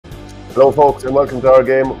Hello folks and welcome to our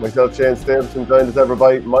game. Myself, Shane Stapleton, joined as ever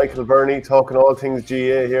by Michael Verney, talking all things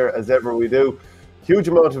GAA here as ever we do. Huge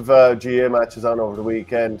amount of GAA matches on over the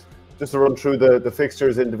weekend. Just to run through the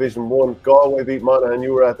fixtures in Division 1, Galway beat Monaghan,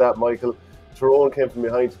 you were at that, Michael. Tyrone came from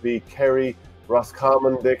behind to beat Kerry.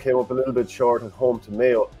 Roscommon, they came up a little bit short at home to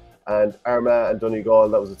Mayo. And Armagh and Donegal,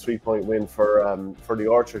 that was a 3-point win for the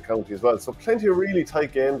Orchard County as well. So plenty of really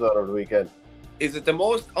tight games on over the weekend. Is it the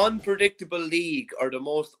most unpredictable league or the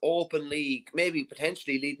most open league, maybe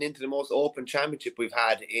potentially leading into the most open championship we've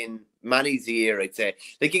had in many's year, I'd say.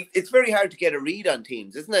 Like, it's very hard to get a read on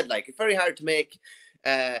teams, isn't it? Like, it's very hard to make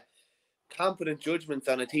competent judgments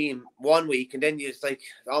on a team one week and then you just like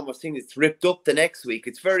almost think it's ripped up the next week.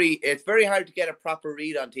 It's very hard to get a proper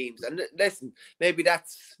read on teams. And listen, maybe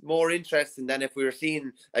that's more interesting than if we were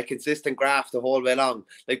seeing a consistent graph the whole way along.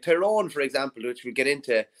 Like Tyrone, for example, which we'll get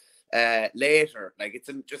into later. Like, it's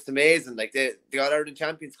just amazing. Like, the All-Ireland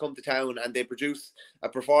champions come to town and they produce a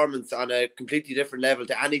performance on a completely different level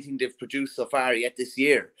to anything they've produced so far yet this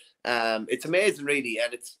year. It's amazing, really,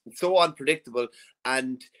 and it's so unpredictable.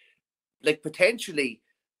 And like, potentially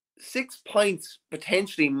 6 points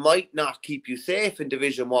potentially might not keep you safe in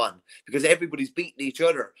Division 1 because everybody's beating each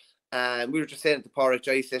other. And we were just saying at the Porridge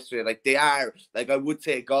Ice yesterday, like, they are, like, I would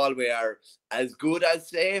say Galway are as good as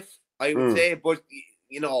safe, I would say, but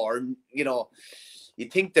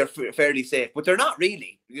you'd think they're fairly safe, but they're not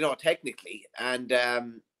really, technically. And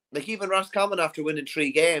like, even Roscommon, after winning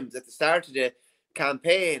 3 games at the start of the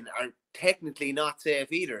campaign, are technically not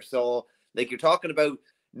safe either. So, like, you're talking about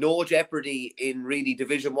no jeopardy in really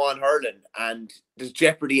Division 1 hurling, and there's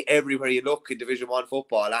jeopardy everywhere you look in Division 1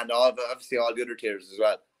 football, and obviously all the other tiers as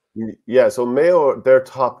well. Yeah, so Mayo, they're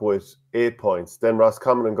top with 8 points. Then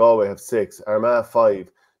Roscommon and Galway have 6, Armagh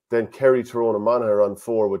 5. Then Kerry, Tyrone and Monaghan are on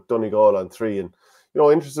 4 with Donegal on 3. And,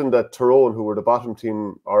 interesting that Tyrone, who were the bottom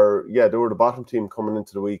team, they were the bottom team coming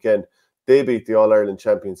into the weekend. They beat the All-Ireland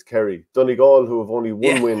champions, Kerry. Donegal, who have only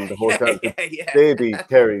one win the whole time, they beat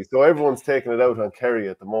Kerry. So everyone's taking it out on Kerry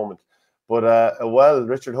at the moment. But,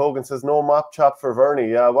 Richard Hogan says no mop chop for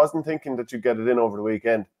Verney. Yeah, I wasn't thinking that you'd get it in over the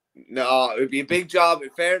weekend. No, it would be a big job. In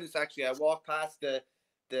fairness, actually, I walked past the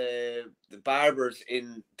barbers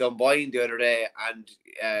in Dunboyne the other day,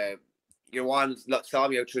 and your one saw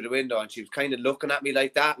me out through the window, and she was kind of looking at me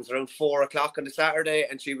like that. It was around 4 o'clock on the Saturday,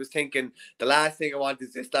 and she was thinking, the last thing I want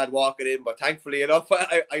is this lad walking in. But thankfully enough,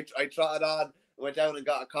 I trotted on, went down and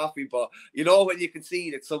got a coffee. But when you can see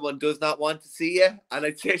that someone does not want to see you, and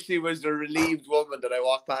I'd say she was the relieved woman that I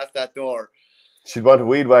walked past that door. She'd want a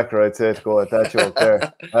weed whacker, I'd say, to go at that joke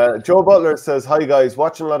there. Joe Butler says, hi guys,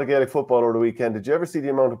 watching a lot of Gaelic football over the weekend. Did you ever see the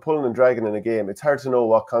amount of pulling and dragging in a game? It's hard to know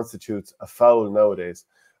what constitutes a foul nowadays.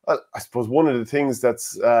 Well, I suppose one of the things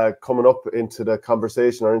that's coming up into the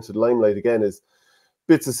conversation or into the limelight again is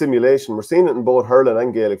bits of simulation. We're seeing it in both hurling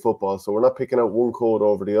and Gaelic football, so we're not picking out one code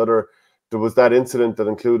over the other. There was that incident that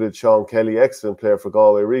included Sean Kelly, excellent player for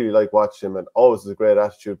Galway. Really like watching him, and always has a great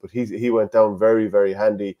attitude, but he went down very, very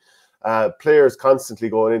handy. Players constantly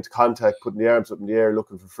going into contact, putting the arms up in the air,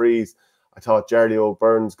 looking for frees. I thought Jarly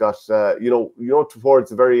O'Byrne's got, towards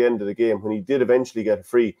the very end of the game when he did eventually get a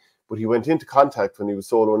free, but he went into contact when he was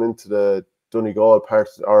soloing into the Donegal part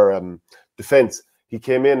or defence. He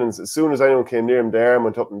came in, and as soon as anyone came near him, the arm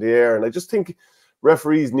went up in the air. And I just think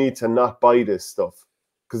referees need to not buy this stuff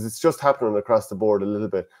because it's just happening across the board a little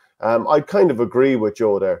bit. I kind of agree with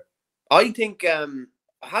Joe there. I think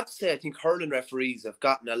I have to say, I think hurling referees have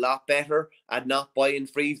gotten a lot better at not buying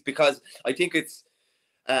frees, because I think it's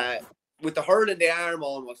with the hurling the arm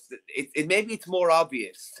almost, maybe it's more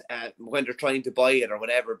obvious when they're trying to buy it or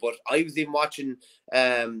whatever. But I was even watching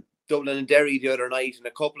Dublin and Derry the other night, and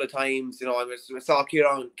a couple of times, I saw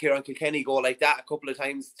Kieran Kilkenny go like that a couple of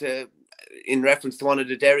times in reference to one of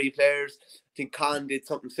the Derry players. I think Con did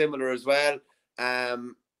something similar as well.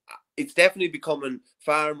 It's definitely becoming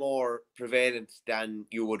far more prevalent than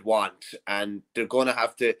you would want, and they're going to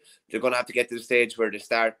have to get to the stage where they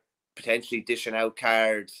start potentially dishing out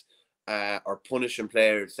cards or punishing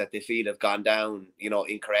players that they feel have gone down,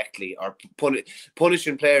 incorrectly, or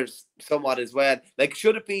punishing players somewhat as well. Like,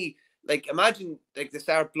 should it be like, imagine like they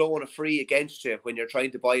start blowing a free against you when you're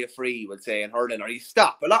trying to buy a free, we'll say, in hurling, or you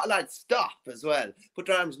stop. A lot of lads stop as well, put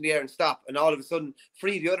their arms in the air and stop, and all of a sudden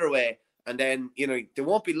free the other way. And then, they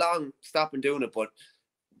won't be long stopping doing it. But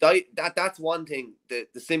that's one thing, the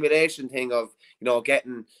simulation thing of,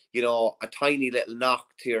 getting, a tiny little knock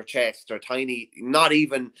to your chest, or tiny, not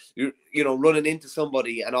even, running into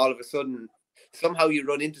somebody, and all of a sudden, somehow you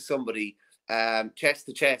run into somebody chest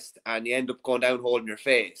to chest, and you end up going down holding your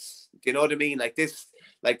face. Do you know what I mean? Like this,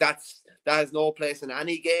 like that has no place in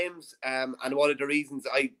any games. And one of the reasons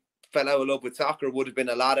I fell out of love with soccer would have been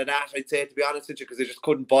a lot of that, I'd say, to be honest with you, because I just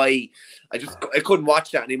couldn't buy. I couldn't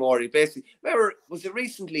watch that anymore. Basically, remember, was it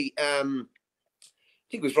recently? I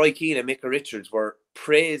think it was Roy Keane and Micah Richards were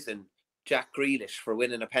praising Jack Grealish for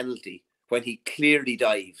winning a penalty when he clearly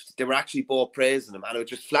dived. They were actually both praising him, and I was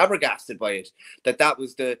just flabbergasted by it. That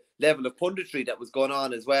was the level of punditry that was going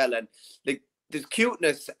on as well. And like, there's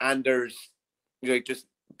cuteness and there's, you know, just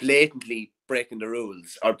blatantly breaking the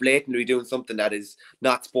rules or blatantly doing something that is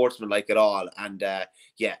not sportsmanlike at all. And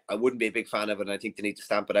yeah, I wouldn't be a big fan of it. And I think they need to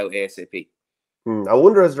stamp it out ASAP. I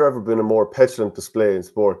wonder, has there ever been a more petulant display in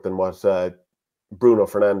sport than what Bruno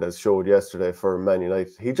Fernandes showed yesterday for Man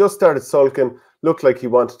United? He just started sulking, looked like he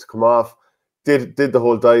wanted to come off, did the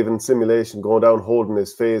whole diving simulation, going down holding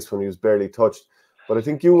his face when he was barely touched. But I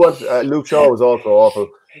think Luke Shaw was also awful.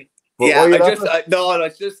 But yeah,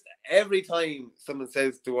 it's just every time someone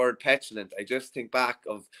says the word petulant, I just think back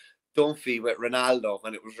of Dunphy with Ronaldo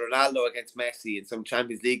when it was Ronaldo against Messi in some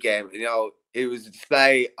Champions League game. You know, it was a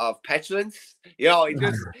display of petulance. You know, he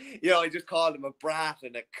just called him a brat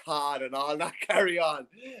and a cod and all that carry on.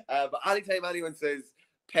 But anytime anyone says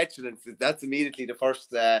petulance, that's immediately the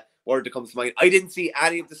first word that comes to mind. I didn't see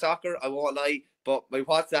any of the soccer, I won't lie, but my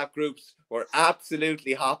WhatsApp groups were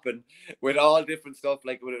absolutely hopping with all different stuff.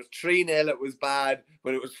 Like when it was 3-0, it was bad.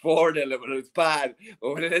 When it was 4-0, it was bad.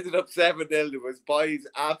 But when it ended up 7-0, it was boys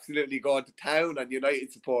absolutely going to town on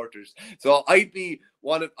United supporters. So I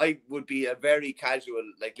would be a very casual,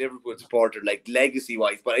 like, Liverpool supporter, like,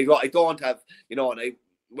 legacy-wise. But I don't have, you know, and I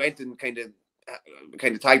went and kind of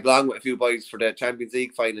tagged along with a few boys for the Champions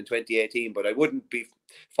League final in 2018, but I wouldn't be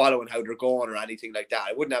following how they're going or anything like that.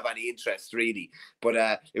 I wouldn't have any interest really. But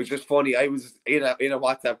it was just funny. I was in a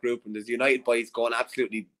WhatsApp group and there's United boys going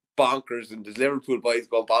absolutely bonkers and there's Liverpool boys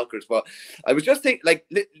going bonkers. But I was just thinking, like,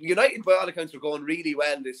 United by all accounts are going really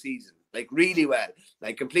well this season. Like, really well.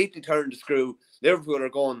 Like, completely turned the screw. Liverpool are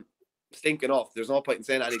going stinking off. There's no point in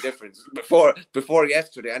saying any difference before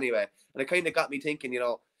yesterday anyway. And it kind of got me thinking, you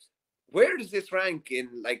know, where does this rank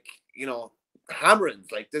in, like, you know,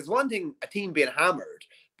 hammerings? Like, there's one thing, a team being hammered,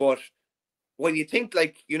 but when you think,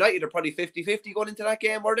 like, United are probably 50-50 going into that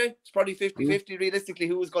game, were they? It's probably 50-50 realistically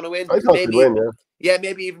who was going to win. I thought they'd win, yeah. Yeah,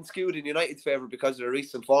 maybe even skewed in United's favour because of their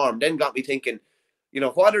recent form. Then got me thinking, you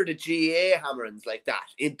know, what are the GAA hammerings like that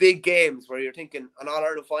in big games where you're thinking an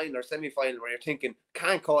All-Ireland final or semi-final where you're thinking,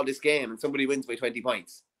 can't call this game and somebody wins by 20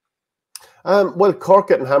 points? Well, Cork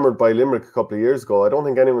getting hammered by Limerick a couple of years ago, I don't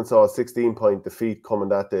think anyone saw a 16-point defeat coming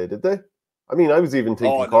that day, did they? I mean, I was even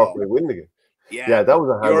thinking Cork would win the game. Yeah, that was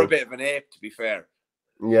a hammer. You're a bit of an ape, to be fair.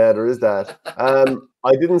 Yeah, there is that.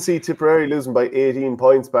 I didn't see Tipperary losing by 18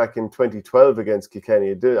 points back in 2012 against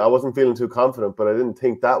Kilkenny. I wasn't feeling too confident, but I didn't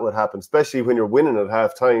think that would happen, especially when you're winning at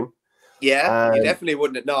half-time. Yeah, you definitely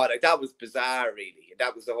wouldn't have. No, like, that was bizarre, really.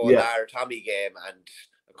 That was the whole Lara Tommy game, and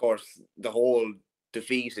of course, the whole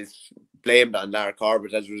defeat is blamed on Lara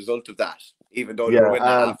Corbett as a result of that, even though they were winning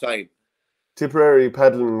at half-time. Tipperary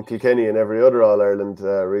peddling Kilkenny and every other All-Ireland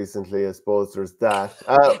recently, I suppose there's that.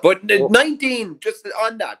 But 19, just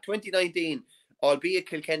on that, 2019, albeit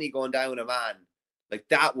Kilkenny going down a man, like,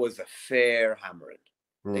 that was a fair hammering.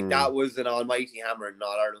 Like, that was an almighty hammering in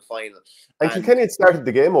All-Ireland final. And Kilkenny had started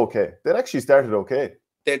the game okay. They'd actually started okay.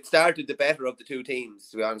 They'd started the better of the two teams,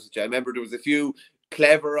 to be honest with you. I remember there was a few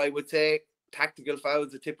clever, I would say, tactical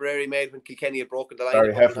fouls that Tipperary made when Kilkenny had broken the line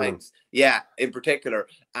a couple of times. Yeah, in particular.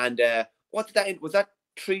 And what did that end? Was that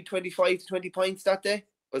 325 to 20 points that day?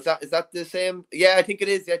 Is that the same? Yeah, I think it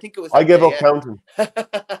is. I think it was. I gave up counting. But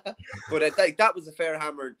that was a fair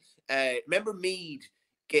hammer. Remember Meath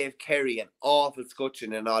gave Kerry an awful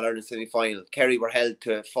scutcheon in All-Ireland semi-final. Kerry were held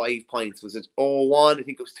to 5 points. Was it 0-1? I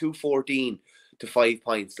think it was 2-14 to 5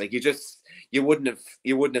 points. Like, you wouldn't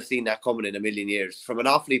have seen that coming in a million years. From an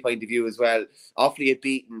Offaly point of view as well, Offaly had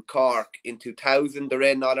beaten Cork in 2000, the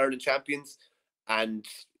reigning All-Ireland champions, and,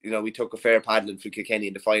 you know, we took a fair paddling for Kilkenny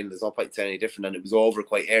in the final. There's no point saying any different, and it was over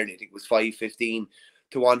quite early. I think it was 5-15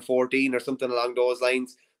 to 1-14 or something along those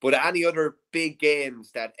lines. But any other big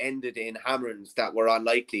games that ended in hammerings that were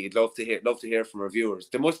unlikely, I'd love to hear from our viewers.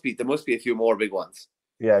 There must be a few more big ones.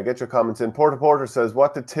 Yeah, get your comments in. Porter says,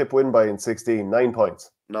 what did Tip win by in 16? 9 points.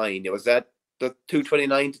 9. Was that the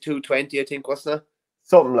 229 to 220, I think, wasn't it?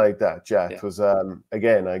 Something like that, Jack. It was,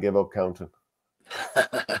 again, I gave up counting.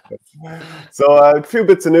 So a few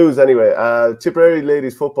bits of news anyway. Tipperary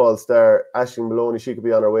ladies football star Aisling Maloney, she could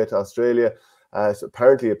be on her way to Australia. So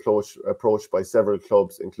apparently approached by several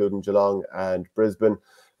clubs, including Geelong and Brisbane.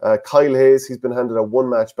 Kyle Hayes, he's been handed a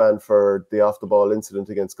one-match ban for the off-the-ball incident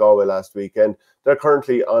against Galway last weekend. They're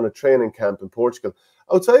currently on a training camp in Portugal.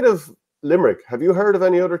 Outside of Limerick, have you heard of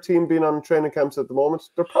any other team being on training camps at the moment?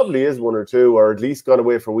 There probably is one or two, or at least gone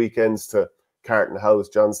away for weekends to Carton House,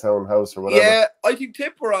 Johnstown House, or whatever. Yeah, I think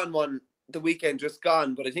Tip were on one the weekend just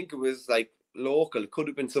gone, but I think it was like local. It could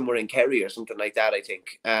have been somewhere in Kerry or something like that, I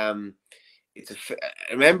think. I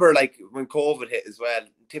remember like when COVID hit as well,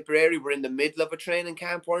 Tipperary were in the middle of a training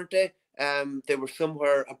camp, weren't they? They were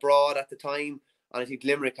somewhere abroad at the time, and I think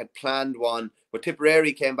Limerick had planned one, but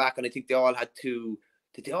Tipperary came back, and I think they all had to.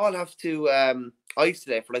 Did they all have to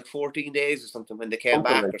isolate for like 14 days or something when they came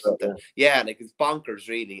back like or something? that, yeah. Yeah, like it's bonkers,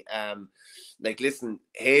 really. Like listen,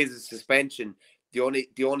 Hayes' suspension. The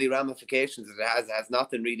only ramifications it has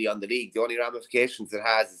nothing really on the league. The only ramifications it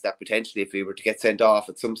has is that potentially if he were to get sent off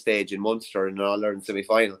at some stage in Munster in an All-Ireland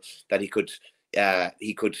semi-final, that he could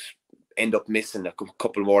end up missing a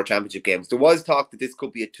couple more championship games. There was talk that this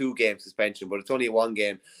could be a 2-game suspension, but it's only a 1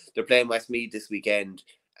 game. They're playing Westmeath this weekend.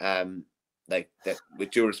 Like that, with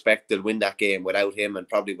due respect, they'll win that game without him and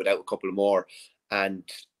probably without a couple more. And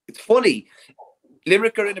it's funny,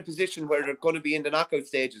 Limerick are in a position where they're going to be in the knockout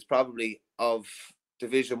stages probably of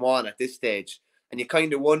Division 1 at this stage. And you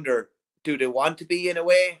kind of wonder, do they want to be in a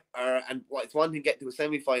way? And it's one thing getting to a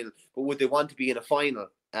semi-final, but would they want to be in a final?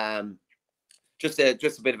 Just a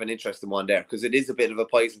bit of an interesting one there, because it is a bit of a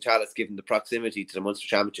poison chalice given the proximity to the Munster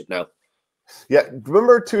Championship now. Yeah,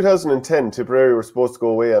 remember 2010, Tipperary were supposed to go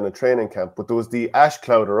away on a training camp, but there was the ash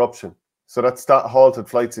cloud eruption. So that halted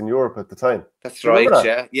flights in Europe at the time. That's right,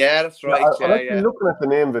 that? Yeah, that's right. I'm actually looking at the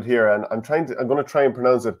name of it here, and I'm going to try and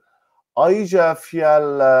pronounce it.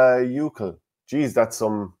 Eyjafjallajökull. Geez, that's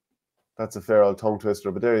a fair old tongue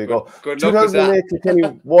twister, but there you go. Good 2008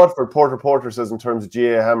 Kilkenny Waterford. Porter says in terms of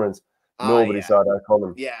GAA Hammerons. Nobody saw that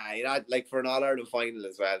coming. Yeah, you know, like for an All-Ireland final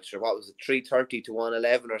as well. Sure, what was it, 330 to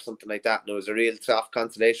 111 or something like that? And it was a real soft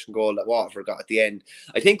consolation goal that Waterford got at the end.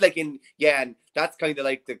 I think, like and that's kind of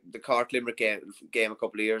like the Cork Limerick game a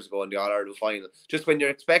couple of years ago in the All-Ireland final. Just when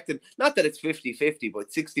you're expecting, not that it's 50-50,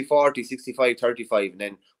 but 60-40, 65-35, and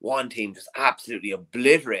then one team just absolutely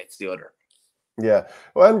obliterates the other. Yeah.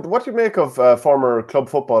 Well, and what do you make of former club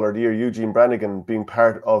footballer of the year, Eugene Brannigan, being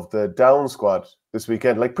part of the Down squad this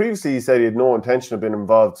weekend? Like previously, he said he had no intention of being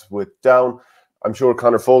involved with Down. I'm sure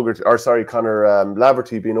Conor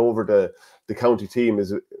Laverty being over the county team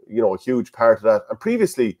is, a huge part of that. And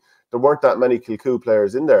previously, there weren't that many Kilcoo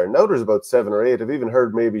players in there. Now there's about 7 or 8. I've even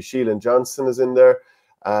heard maybe Sheelan Johnson is in there.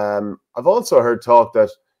 I've also heard talk that,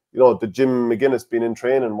 the Jim McGuinness being in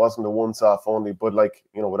training wasn't a once-off only, but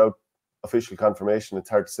without official confirmation,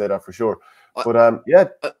 it's hard to say that for sure. But I'm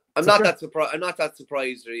not that surprised. I'm not that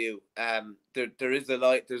surprised. Are you? There's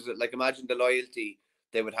imagine the loyalty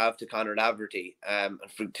they would have to Conor Laverty. And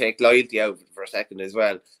take loyalty out for a second as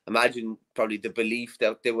well. Imagine probably the belief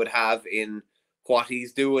that they would have in what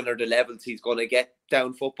he's doing or the levels he's going to get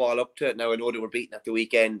Down football up to. Now I know they were beaten at the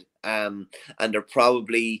weekend, and they're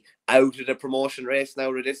probably out of the promotion race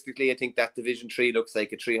now. Realistically, I think that Division 3 looks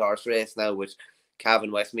like a 3-horse race now with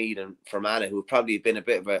Cavan, Westmeath and Fermanagh, who've probably been a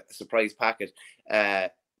bit of a surprise packet.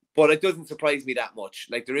 But it doesn't surprise me that much.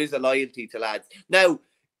 Like, there is a loyalty to lads. Now,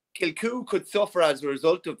 Kilcoo could suffer as a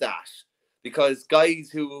result of that, because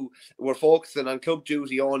guys who were focusing on club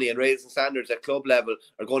duty only and raising standards at club level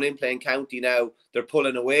are going in playing county now. They're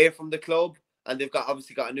pulling away from the club, and they've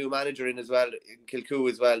obviously got a new manager in as well, in Kilcoo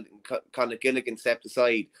as well. Conor Gilligan stepped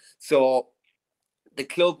aside. So the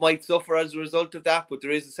club might suffer as a result of that, but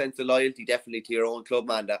there is a sense of loyalty definitely to your own club,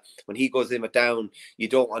 man, that when he goes in with Down, you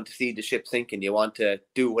don't want to see the ship sinking. You want to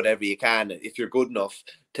do whatever you can if you're good enough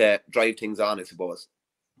to drive things on, I suppose.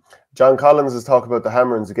 John Collins is talking about the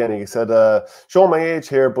Hammerons again. He said, show my age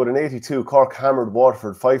here, but in 82, Cork hammered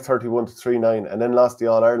Waterford 5-31 to 3-9 and then lost the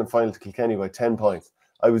All-Ireland final to Kilkenny by 10 points.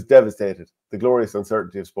 I was devastated. The glorious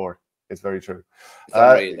uncertainty of sport. It's very true. It's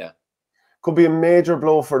unreal, yeah. Could be a major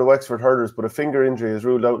blow for the Wexford Hurlers, but a finger injury has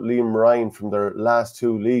ruled out Liam Ryan from their last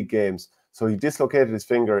 2 league games. So he dislocated his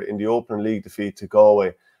finger in the opening league defeat to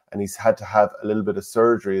Galway, and he's had to have a little bit of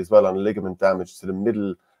surgery as well on ligament damage to the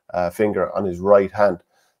middle finger on his right hand.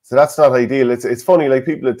 So that's not ideal. It's funny, like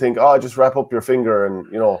people would think, just wrap up your finger and,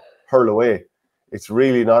 hurl away. It's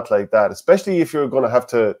really not like that, especially if you're going to have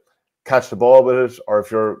to catch the ball with it, or if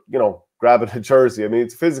you're, grabbing a jersey. I mean,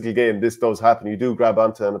 it's a physical game. This does happen. You do grab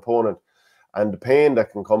onto an opponent, and the pain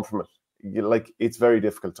that can come from it, it's very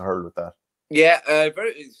difficult to hurl with that. Yeah,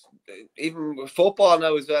 even with football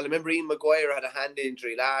now as well. I remember Ian Maguire had a hand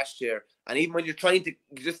injury last year, and even when you're trying to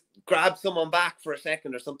just grab someone back for a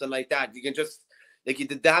second or something like that, you can just, the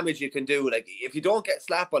damage you can do, if you don't get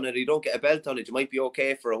slap on it, or you don't get a belt on it, you might be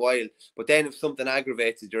okay for a while. But then if something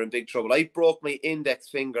aggravates it, you're in big trouble. I broke my index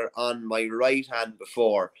finger on my right hand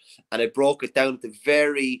before, and I broke it down at the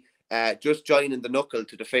very just joining the knuckle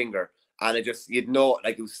to the finger, and you'd know,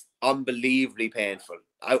 like, it was unbelievably painful,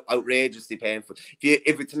 outrageously painful.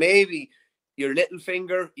 If it's maybe your little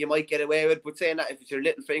finger, you might get away with it, but saying that, if it's your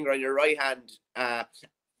little finger on your right hand,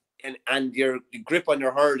 and your grip on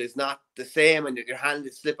your hurl is not the same, and your hand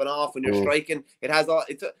is slipping off when you're striking, it has all.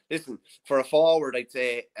 Listen, for a forward, I'd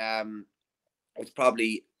say it's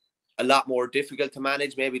probably a lot more difficult to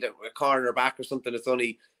manage. Maybe a corner back or something that's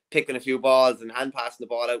only picking a few balls and hand passing the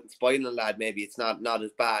ball out and spoiling a lad. Maybe it's not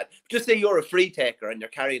as bad. Just say you're a free taker and you're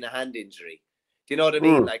carrying a hand injury. Do you know what I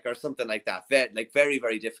mean? Like, or something like that. Very,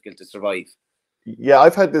 very difficult to survive. Yeah,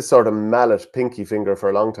 I've had this sort of mallet pinky finger for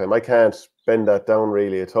a long time. I can't bend that down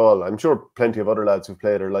really at all. I'm sure plenty of other lads who've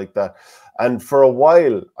played are like that. And for a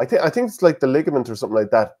while, I think it's like the ligament or something like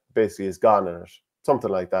that basically is gone in it. Something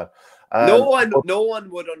like that. No one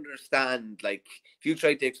would understand, like, if you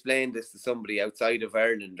tried to explain this to somebody outside of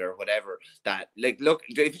Ireland or whatever, that, like, look,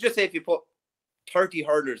 if you put 30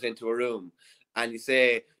 hurlers into a room and you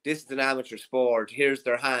say, this is an amateur sport, here's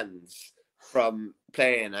their hands from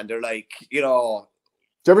playing, and they're like, you know.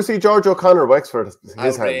 Do you ever see George O'Connor Wexford? His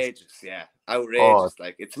outrageous hands? Yeah, outrageous.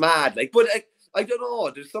 Like, it's mad. Like, but I don't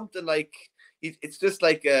know. There's something like, it's just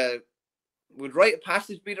like, would write a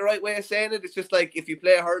passage be the right way of saying it? It's just like, if you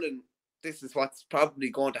play hurling, this is what's probably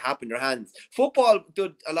going to happen in your hands. Football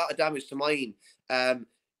did a lot of damage to mine.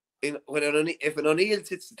 If an O'Neill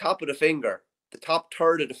hits the top of the finger, the top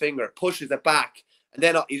third of the finger pushes it back, and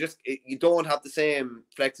then you don't have the same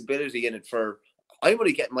flexibility in it. I'm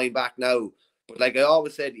only getting mine back now, but like I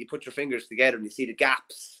always said, you put your fingers together and you see the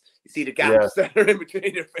gaps. You see the gaps that are in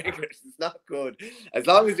between your fingers. It's not good. As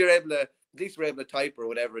long as at least we're able to type or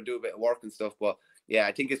whatever and do a bit of work and stuff. But yeah,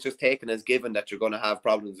 I think it's just taken as given that you're going to have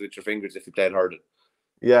problems with your fingers if you play hurling.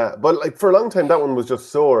 Yeah, but like for a long time that one was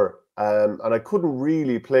just sore, and I couldn't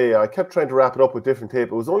really play. I kept trying to wrap it up with different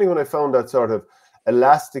tape. It was only when I found that sort of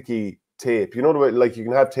elasticy tape. You know the way, like, you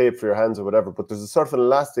can have tape for your hands or whatever, but there's a sort of an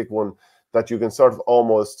elastic one that you can sort of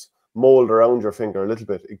almost mold around your finger a little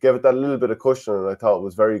bit. It gave it that little bit of cushion, and I thought it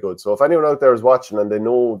was very good. So if anyone out there is watching and they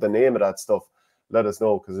know the name of that stuff, let us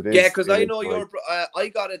know, because it is. Yeah, because I know I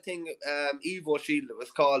got a thing, Evo Shield, it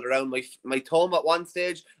was called, around my thumb at one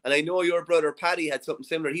stage, and I know your brother Paddy had something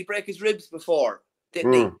similar. He broke his ribs before,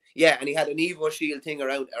 didn't he? Yeah, and he had an Evo Shield thing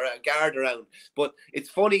around, or a guard around. But it's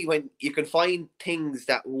funny when you can find things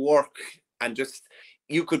that work, and just,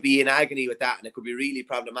 you could be in agony with that and it could be really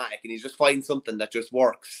problematic, and you just find something that just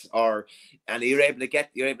works, and you're able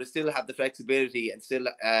to still have the flexibility and still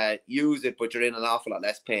use it, but you're in an awful lot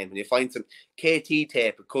less pain. When you find some KT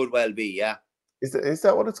tape, it could well be, yeah. Is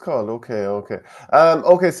that what it's called?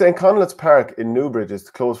 Okay. St. Conleth's Park in Newbridge is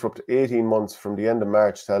closed for up to 18 months from the end of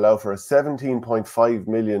March to allow for a €17.5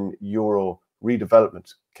 million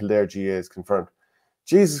redevelopment. Kildare GAA is confirmed.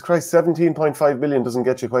 Jesus Christ, 17.5 million doesn't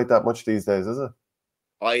get you quite that much these days, is it?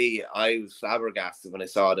 I was flabbergasted when I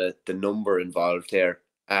saw the number involved here.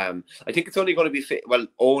 I think it's only going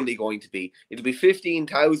to be it'll be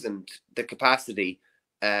 15,000 the capacity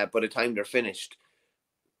by the time they're finished.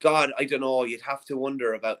 God, I don't know. You'd have to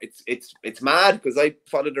wonder about it's mad, because I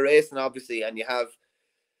followed the racing, obviously, and you have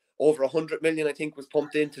over 100 million, I think, was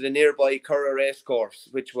pumped into the nearby Curra race course,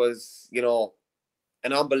 which was, you know,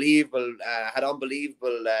 an unbelievable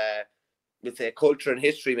let's say, culture and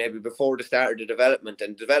history maybe before the start of the development,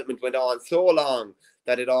 and development went on so long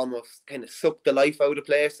that it almost kind of sucked the life out of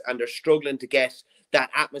place, and they're struggling to get that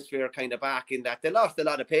atmosphere kind of back, in that they lost a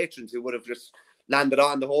lot of patrons who would have just landed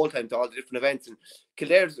on the whole time to all the different events. And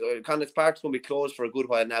Kildare's Conleth's Park's going to be closed for a good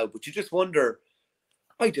while now, but you just wonder,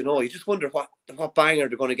 I don't know, what banger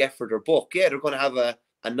they're going to get for their buck. Yeah, they're going to have a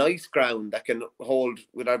nice ground that can hold,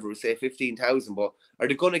 whatever we say, 15,000, but are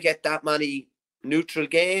they going to get that many neutral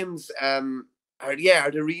games? Are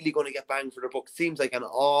they really going to get bang for their buck? Seems like an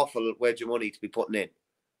awful wedge of money to be putting in.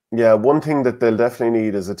 Yeah, one thing that they'll definitely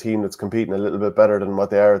need is a team that's competing a little bit better than what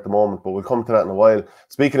they are at the moment, but we'll come to that in a while.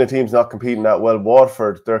 Speaking of teams not competing that well,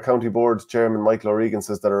 Waterford, their county board chairman Michael O'Regan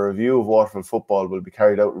says that a review of Waterford football will be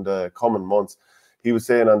carried out in the coming months. He was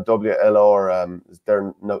saying on WLR,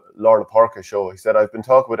 their Lorna Parker show, he said, I've been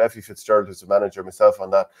talking with Effie Fitzgerald, who's the manager, myself, on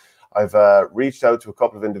that. I've reached out to a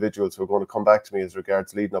couple of individuals who are going to come back to me as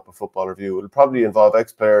regards leading up a football review. It'll probably involve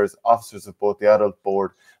ex-players, officers of both the adult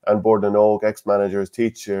board and Board and Oak, ex-managers,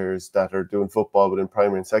 teachers that are doing football within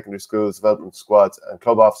primary and secondary schools, development squads and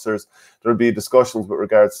club officers. There'll be discussions with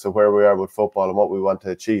regards to where we are with football and what we want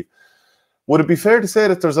to achieve. Would it be fair to say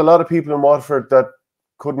that there's a lot of people in Waterford that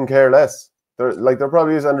couldn't care less? There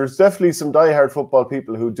probably is, and there's definitely some diehard football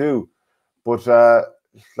people who do, but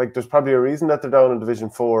there's probably a reason that they're down in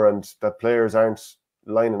Division 4 and that players aren't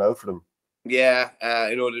lining out for them. Yeah,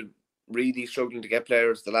 really struggling to get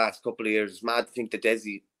players the last couple of years. It's mad to think that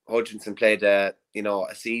Desi Hutchinson played a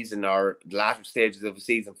season or the latter stages of a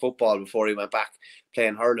season football before he went back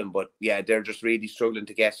playing hurling. But yeah, they're just really struggling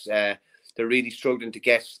to get the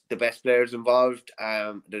best players involved.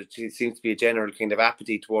 There seems to be a general kind of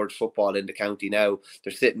apathy towards football in the county now.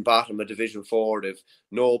 They're sitting bottom of Division 4. They've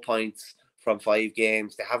no points from 5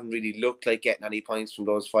 games. They haven't really looked like getting any points from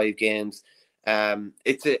those 5 games.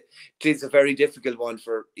 It's a very difficult one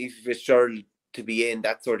for Aoife Fitzgerald to be in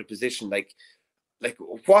that sort of position. Like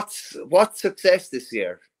what's success this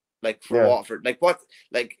year? Like for Waterford? What's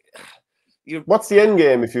the end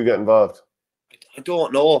game if you get involved? I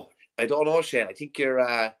don't know, Shane. I think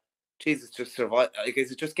you're Jesus, just survive. Like,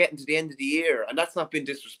 is it just getting to the end of the year? And that's not been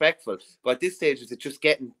disrespectful, but at this stage, is it just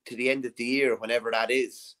getting to the end of the year, whenever that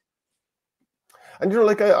is? And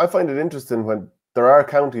I find it interesting when there are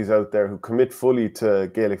counties out there who commit fully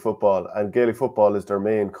to Gaelic football, and Gaelic football is their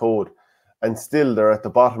main code, and still they're at the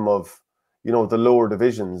bottom of, the lower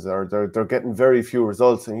divisions, or they're getting very few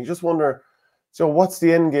results, and you just wonder, so what's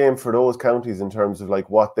the end game for those counties in terms of like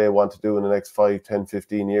what they want to do in the next 5, 10,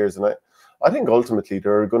 15 years? And I think ultimately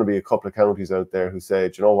there are going to be a couple of counties out there who say,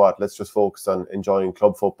 do you know what, let's just focus on enjoying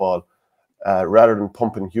club football rather than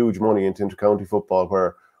pumping huge money into intercounty football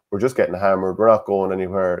where we're just getting hammered, we're not going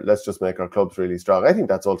anywhere, let's just make our clubs really strong. I think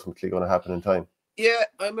that's ultimately going to happen in time. Yeah,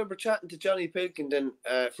 I remember chatting to Johnny Pilkington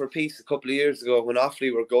for a piece a couple of years ago when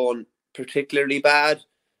Offaly were going particularly bad,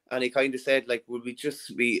 and he kind of said, like, would we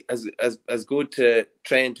just be as good to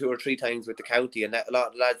train 2 or 3 times with the county and let a lot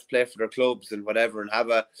of lads play for their clubs and whatever, and have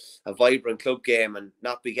a vibrant club game and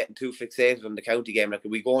not be getting too fixated on the county game? Like, how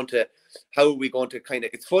are we going to kind of,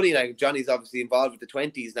 it's funny, like, Johnny's obviously involved with the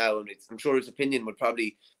 20s now, and I'm sure his opinion would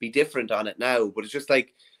probably be different on it now, but it's just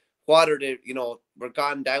like, what are the, we're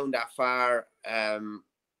gone down that far,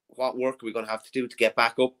 what work are we going to have to do to get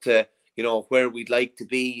back up to, where we'd like to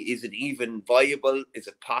be? Is it even viable? Is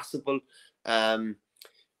it possible? But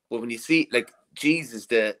when you see, like, Jesus,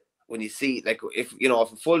 when you see, like, if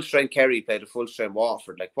a full strength Kerry played a full strength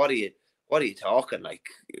Waterford, like, what are you talking? Like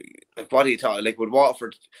what are you talking? Like, would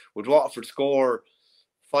Waterford score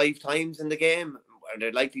 5 times in the game? Are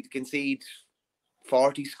they likely to concede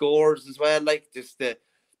 40 scores as well? Like, just the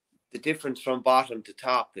difference from bottom to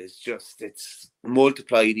top is just, it's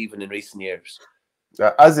multiplied even in recent years.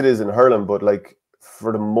 As it is in hurling, but like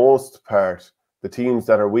for the most part, the teams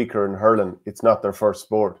that are weaker in hurling, it's not their first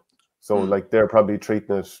sport. So like they're probably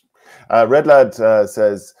treating it. Red Lad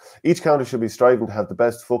says, each county should be striving to have the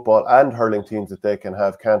best football and hurling teams that they can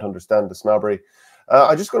have. Can't understand the snobbery.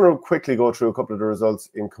 I'm just going to quickly go through a couple of the results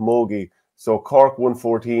in Camogie. So Cork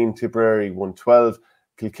 114, Tipperary 112,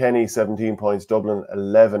 Kilkenny 17 points, Dublin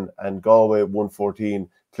 11, and Galway 114,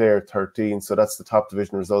 Clare 13. So that's the top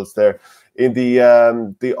division results there. In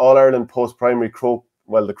the All-Ireland post-primary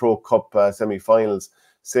the Croke Cup semi-finals,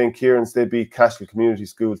 St. Kieran's, they beat Cashel Community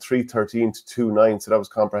School 3-13 to 2-9. So that was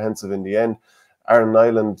comprehensive in the end. Aaron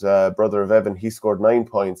Nyland, brother of Evan, he scored 9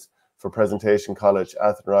 points for Presentation College,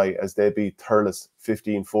 Athenry, as they beat Thurles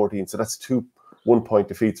 15-14. So that's 2 1-point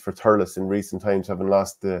defeats for Thurles in recent times, having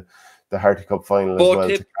lost the Harty Cup final as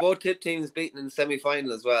well. Both tip teams beaten in the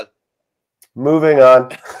semi-final as well. Moving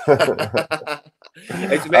on.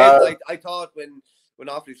 It's amazing. I thought when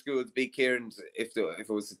Offaly Schools beat Kieran's, if it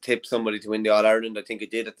was to tip somebody to win the All-Ireland, I think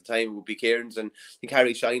it did at the time, it would be Kieran's. And I think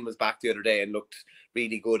Harry Shine was back the other day and looked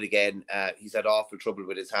really good again. He's had awful trouble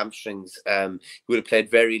with his hamstrings. He would have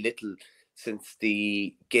played very little since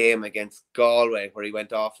the game against Galway, where he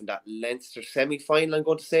went off in that Leinster semi-final, I'm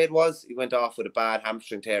going to say it was. He went off with a bad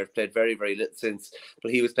hamstring tear. Played very, very little since,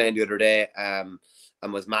 but he was playing the other day and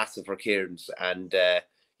was massive for Kieran's. And I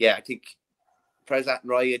think Pres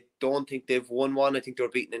Athenry, I don't think they've won one. I think they were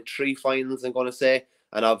beaten in 3 finals, I'm going to say.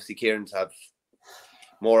 And obviously Kieran's have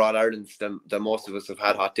more All-Irelands than most of us have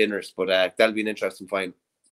had hot dinners. But that'll be an interesting final.